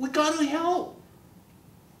 we got to help.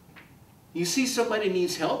 You see somebody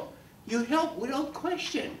needs help, you help without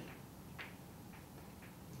question.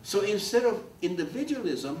 So instead of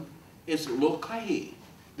individualism, it's lokahi.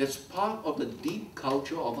 That's part of the deep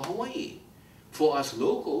culture of Hawaii. For us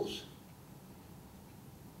locals,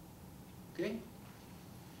 okay?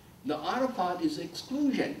 The other part is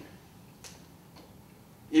exclusion.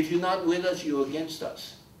 If you're not with us, you're against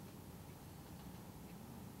us.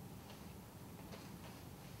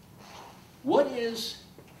 What is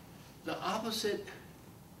the opposite?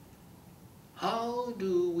 How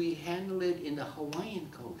do we handle it in the Hawaiian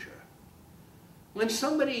culture? When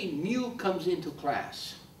somebody new comes into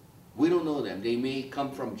class, we don't know them. They may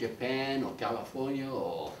come from Japan or California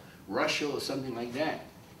or Russia or something like that.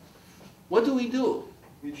 What do?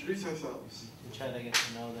 We introduce ourselves. We try to get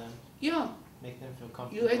to know them. Yeah. Make them feel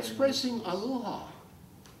comfortable. You're expressing aloha.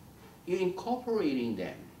 You're incorporating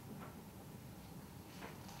them.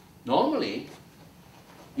 Normally,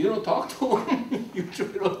 you don't talk to them. You try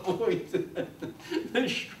to avoid the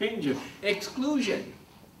stranger. Exclusion.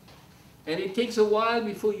 And it takes a while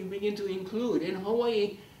before you begin to include. In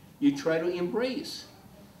Hawaii, you try to embrace.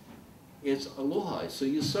 It's aloha. So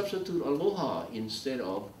you substitute aloha instead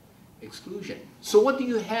of exclusion. So what do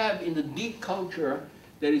you have in the deep culture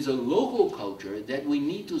that is a local culture that we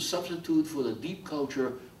need to substitute for the deep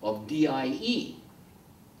culture of DIE?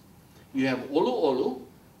 You have olu olu,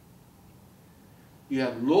 you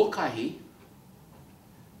have lokahi,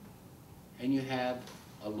 and you have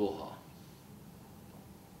aloha.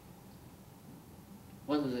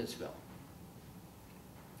 What does that spell?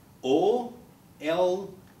 O-L-A.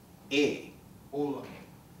 Ola.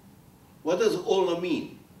 What does ola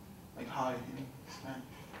mean? Like hi in Spanish.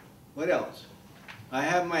 What else? I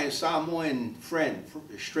have my Samoan friend,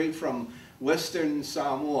 straight from Western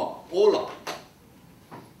Samoa. Ola.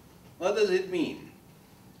 What does it mean?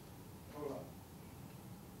 Ola.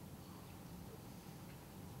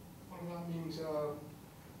 Ola means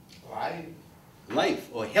life. Life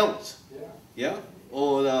or health. Yeah. Yeah?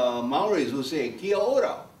 Or the Maoris will say, kia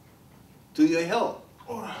ora, to your health.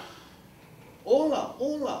 Ora. Ola,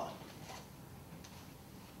 ola.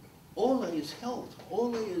 Ola is health.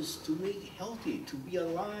 Ola is to make healthy, to be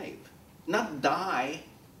alive, not die.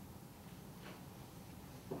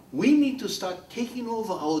 We need to start taking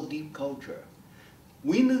over our deep culture.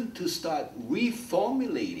 We need to start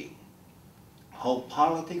reformulating how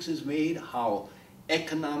politics is made, how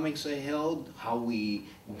economics are held, how we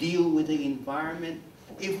deal with the environment.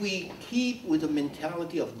 If we keep with the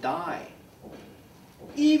mentality of die,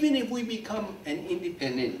 even if we become an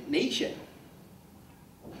independent nation,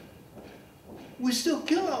 we still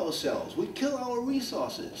kill ourselves, we kill our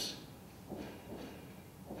resources.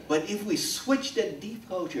 But if we switch that deep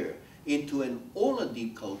culture into an older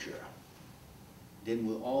deep culture, then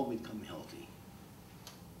we'll all become healthy.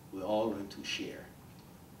 We'll all learn to share,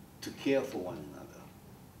 to care for one another.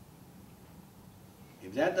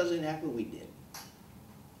 If that doesn't happen, we did.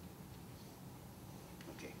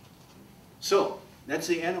 Okay. So, that's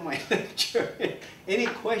the end of my lecture. Any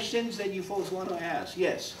questions that you folks want to ask?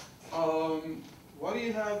 Yes? Why do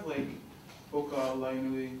you have like Poka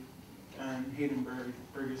Laenui and Hayden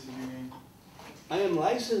Burgess in your name? I am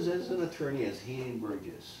licensed as an attorney as Hayden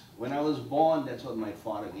Burgess. When I was born, that's what my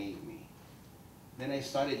father gave me. Then I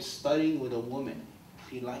started studying with a woman,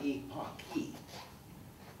 Pilai Paki.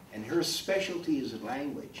 And her specialty is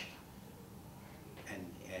language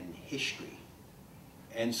and history.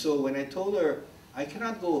 And so when I told her, I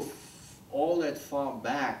cannot go all that far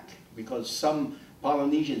back because some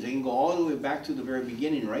Polynesians, they can go all the way back to the very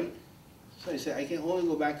beginning, right? So I said, I can only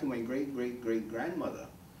go back to my great-great-great-grandmother.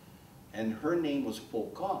 And her name was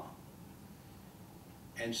Poka.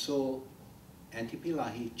 And so Auntie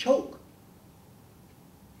Pilahi choked.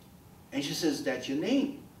 And she says, that's your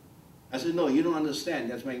name. I said, no, you don't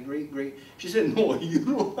understand. That's my great-great. She said, no, you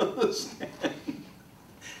don't understand.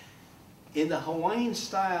 In the Hawaiian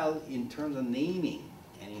style, in terms of naming,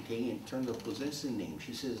 and in terms of possessing name,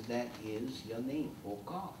 she says, that is your name,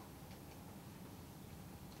 Poka.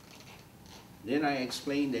 Then I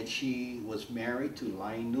explained that she was married to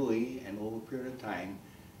Laenui, and over a period of time,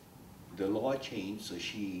 the law changed, so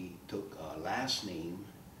she took a last name,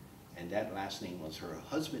 and that last name was her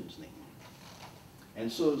husband's name. And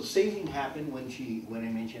so the same thing happened when I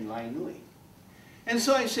mentioned Laenui. And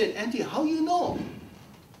so I said, Auntie, how you know?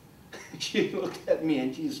 She looked at me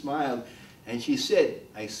and she smiled, and she said,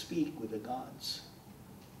 I speak with the gods.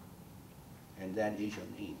 And that is your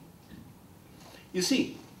name. You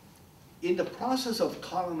see, in the process of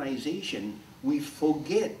colonization, we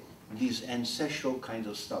forget these ancestral kinds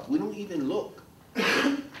of stuff. We don't even look.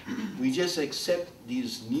 We just accept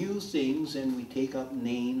these new things and we take up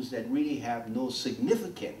names that really have no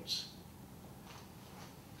significance.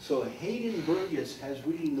 So Hayden Burgess has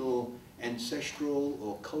really no ancestral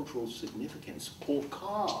or cultural significance.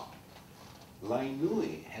 Poka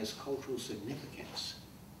Laenui has cultural significance.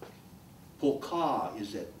 Poka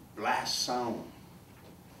is that blast sound.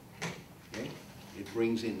 Okay? It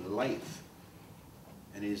brings in life.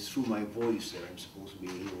 And it's through my voice that I'm supposed to be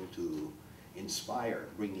able to inspire,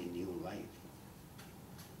 bring in new life.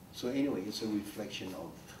 So anyway, it's a reflection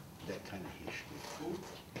of that kind of history.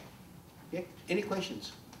 Okay? Any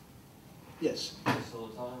questions? Yes? So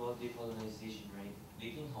talking about decolonization, right? Do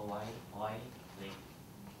you think Hawaii, like,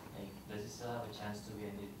 does it still have a chance to be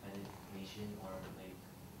an independent nation, or like,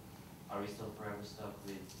 are we still forever stuck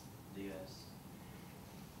with the U.S.?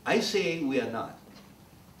 I say we are not.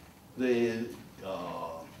 The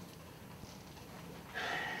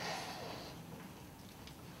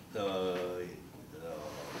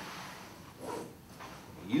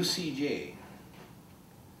UCJ,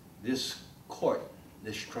 this court,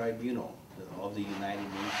 this tribunal of the United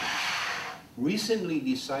Nations, recently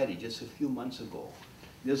decided just a few months ago,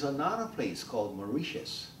 there's another place called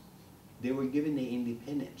Mauritius. They were given their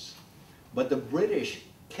independence, but the British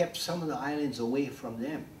kept some of the islands away from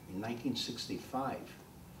them in 1965.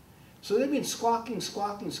 So they've been squawking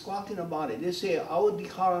about it. They say our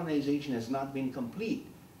decolonization has not been complete.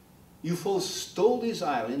 You folks stole these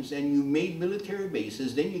islands and you made military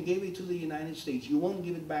bases, then you gave it to the United States. You won't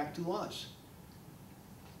give it back to us.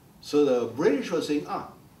 So the British were saying,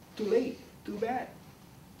 too late, too bad.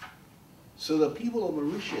 So the people of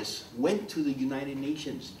Mauritius went to the United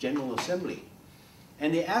Nations General Assembly,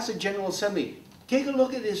 and they asked the General Assembly, take a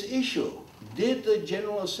look at this issue. Did the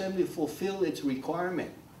General Assembly fulfill its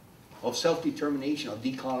requirement of self-determination, of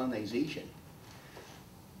decolonization?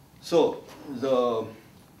 So the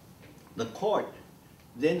court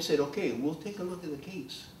then said, okay, we'll take a look at the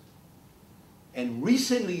case. And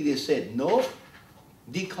recently they said, no,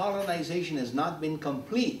 decolonization has not been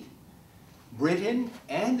complete. Britain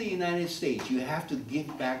and the United States, you have to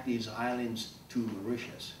give back these islands to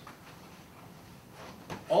Mauritius.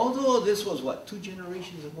 Although this was, what, 2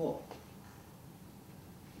 generations ago,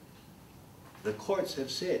 the courts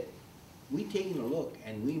have said, We taking a look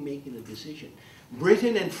and we making a decision.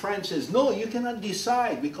 Britain and France says, no, you cannot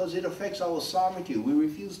decide because it affects our sovereignty. We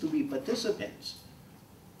refuse to be participants.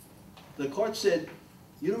 The court said,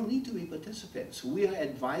 you don't need to be participants. We are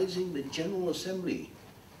advising the General Assembly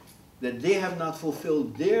that they have not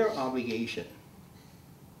fulfilled their obligation.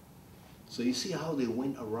 So you see how they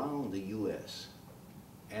went around the US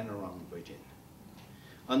and around Britain.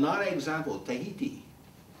 Another example, Tahiti.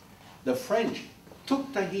 The French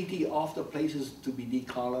took Tahiti off the places to be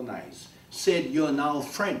decolonized, said you're now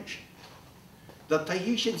French. The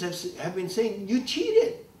Tahitians have been saying, you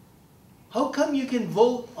cheated. How come you can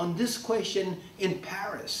vote on this question in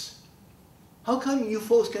Paris? How come you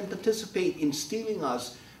folks can participate in stealing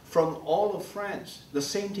us from all of France? The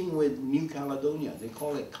same thing with New Caledonia. They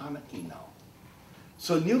call it Kanaki now.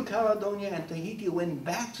 So New Caledonia and Tahiti went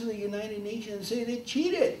back to the United Nations and said they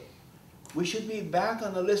cheated. We should be back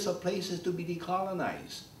on the list of places to be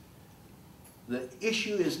decolonized. The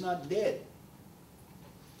issue is not dead.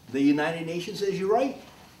 The United Nations says, you're right.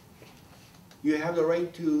 You have the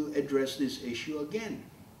right to address this issue again.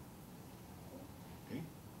 Okay?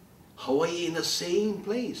 Hawaii in the same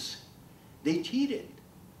place. They cheated.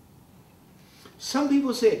 Some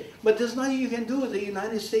people say, but there's nothing you can do with the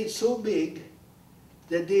United States so big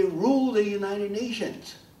that they rule the United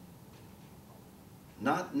Nations.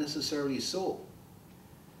 Not necessarily so.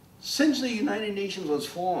 Since the United Nations was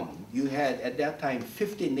formed, you had at that time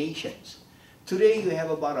 50 nations. Today you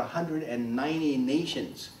have about 190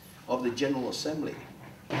 nations of the General Assembly.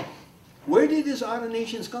 Where did these other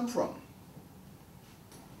nations come from?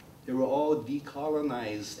 They were all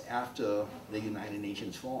decolonized after the United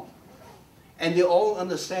Nations formed. And they all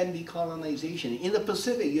understand decolonization. In the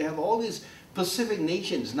Pacific, you have all these Pacific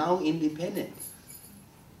nations now independent.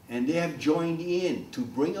 And they have joined in to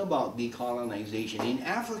bring about decolonization. In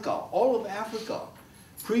Africa, all of Africa,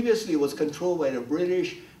 previously was controlled by the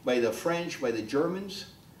British, by the French, by the Germans.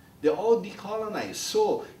 They're all decolonized.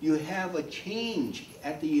 So you have a change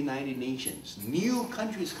at the United Nations. New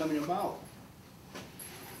countries coming about.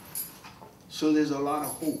 So there's a lot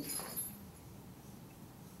of hope.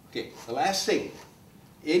 Okay, the last thing.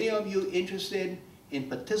 Any of you interested in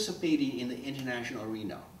participating in the international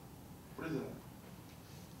arena? What is that?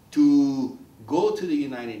 To go to the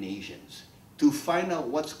United Nations, to find out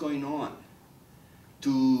what's going on,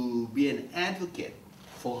 to be an advocate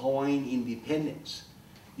for Hawaiian independence.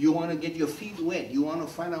 You want to get your feet wet. You want to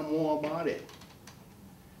find out more about it.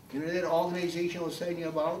 You know that organization I was telling you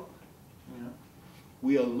about? Yeah.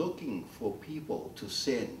 We are looking for people to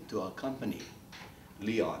send to our company,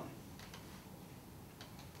 Leon.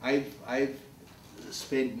 I've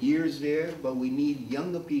spent years there, but we need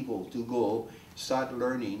younger people to go start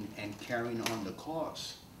learning and carrying on the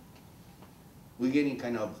cause. We're getting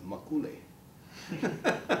kind of makule.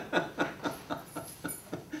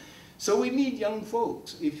 So we need young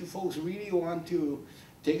folks. If you folks really want to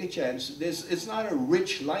take a chance, it's not a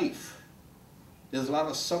rich life. There's a lot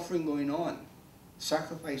of suffering going on,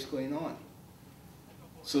 sacrifice going on.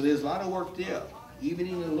 So there's a lot of work there, even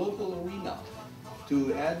in the local arena,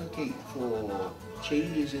 to advocate for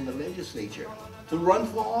changes in the legislature, to run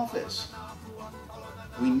for office.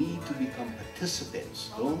 We need to become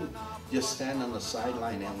participants. Don't just stand on the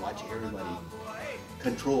sideline and watch everybody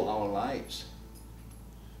control our lives.